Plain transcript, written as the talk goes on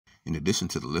In addition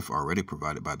to the lift already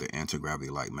provided by the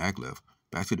antigravity-like Maglev,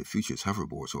 Back to the Future's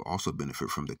hoverboards will also benefit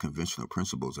from the conventional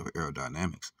principles of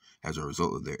aerodynamics as a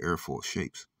result of their airfoil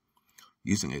shapes.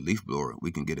 Using a leaf blower,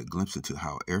 we can get a glimpse into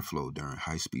how airflow during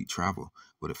high-speed travel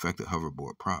would affect a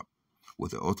hoverboard prop,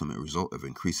 with the ultimate result of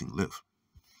increasing lift.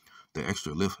 The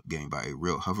extra lift gained by a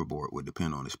real hoverboard would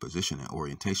depend on its position and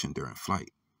orientation during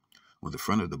flight. When the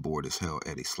front of the board is held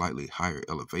at a slightly higher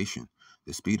elevation,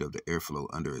 the speed of the airflow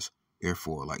under its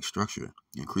airfoil-like structure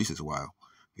increases while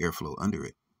airflow under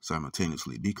it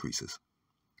simultaneously decreases.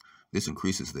 This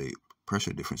increases the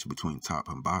pressure difference between top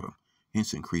and bottom,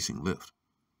 hence increasing lift.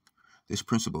 This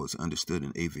principle is understood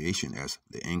in aviation as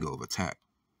the angle of attack.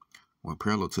 When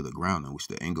parallel to the ground in which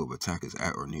the angle of attack is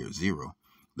at or near zero,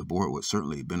 the board would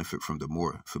certainly benefit from the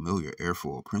more familiar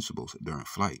airfoil principles during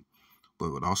flight,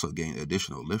 but would also gain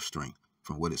additional lift strength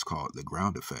from what is called the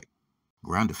ground effect.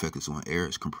 Ground effect is when air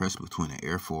is compressed between an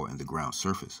airfoil and the ground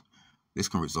surface. This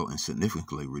can result in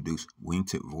significantly reduced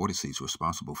wingtip vortices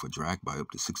responsible for drag by up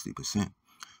to 60%,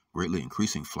 greatly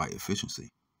increasing flight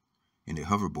efficiency. In a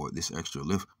hoverboard, this extra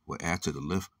lift will add to the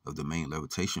lift of the main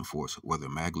levitation force, whether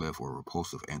maglev or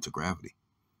repulsive antigravity.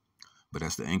 But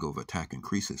as the angle of attack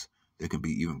increases, there can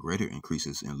be even greater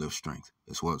increases in lift strength,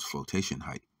 as well as flotation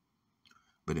height.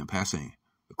 But in passing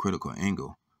a critical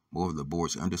angle, more of the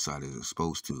board's underside is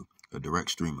exposed to a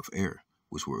direct stream of air,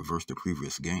 which will reverse the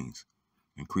previous gains,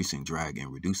 increasing drag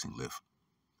and reducing lift.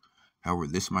 However,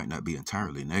 this might not be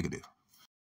entirely negative.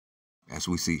 As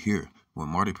we see here, when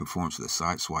Marty performs the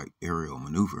sideswipe aerial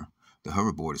maneuver, the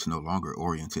hoverboard is no longer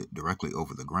oriented directly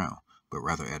over the ground, but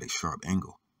rather at a sharp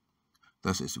angle.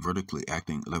 Thus, its vertically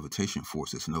acting levitation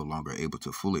force is no longer able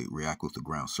to fully react with the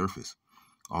ground surface,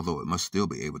 although it must still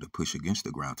be able to push against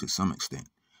the ground to some extent,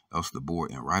 else the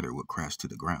board and rider would crash to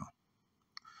the ground.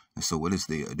 And so what is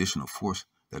the additional force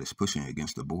that is pushing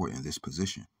against the board in this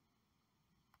position?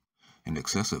 An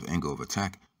excessive angle of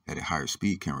attack at a higher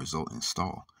speed can result in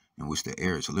stall, in which the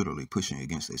air is literally pushing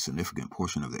against a significant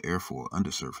portion of the airfoil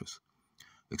undersurface.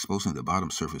 Exposing the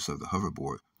bottom surface of the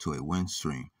hoverboard to a wind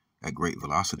stream at great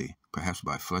velocity, perhaps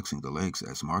by flexing the legs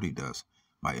as Marty does,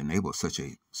 might enable such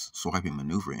a swiping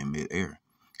maneuver in mid-air,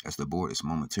 as the board is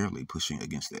momentarily pushing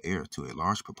against the air to a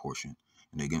large proportion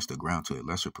and against the ground to a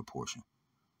lesser proportion.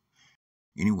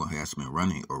 Anyone who has been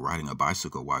running or riding a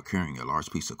bicycle while carrying a large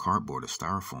piece of cardboard or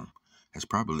styrofoam has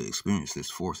probably experienced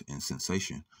this force and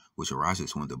sensation, which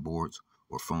arises when the board's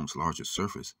or foam's larger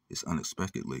surface is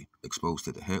unexpectedly exposed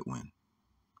to the headwind.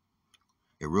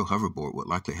 A real hoverboard would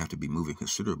likely have to be moving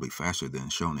considerably faster than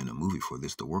shown in a movie for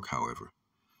this to work, however.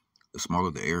 The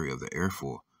smaller the area of the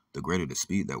airfoil, the greater the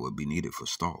speed that would be needed for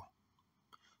stall.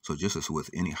 So just as with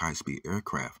any high-speed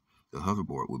aircraft, the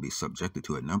hoverboard will be subjected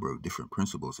to a number of different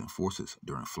principles and forces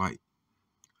during flight.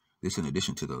 This in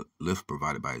addition to the lift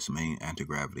provided by its main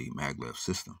anti-gravity maglev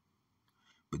system.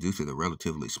 But due to the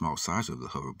relatively small size of the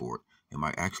hoverboard, it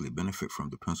might actually benefit from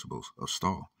the principles of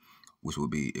stall, which would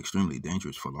be extremely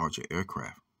dangerous for larger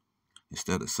aircraft.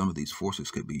 Instead, some of these forces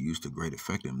could be used to great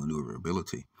effect and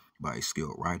maneuverability by a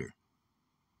skilled rider.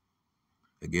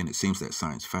 Again, it seems that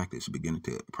science fact is beginning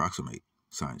to approximate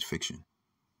science fiction.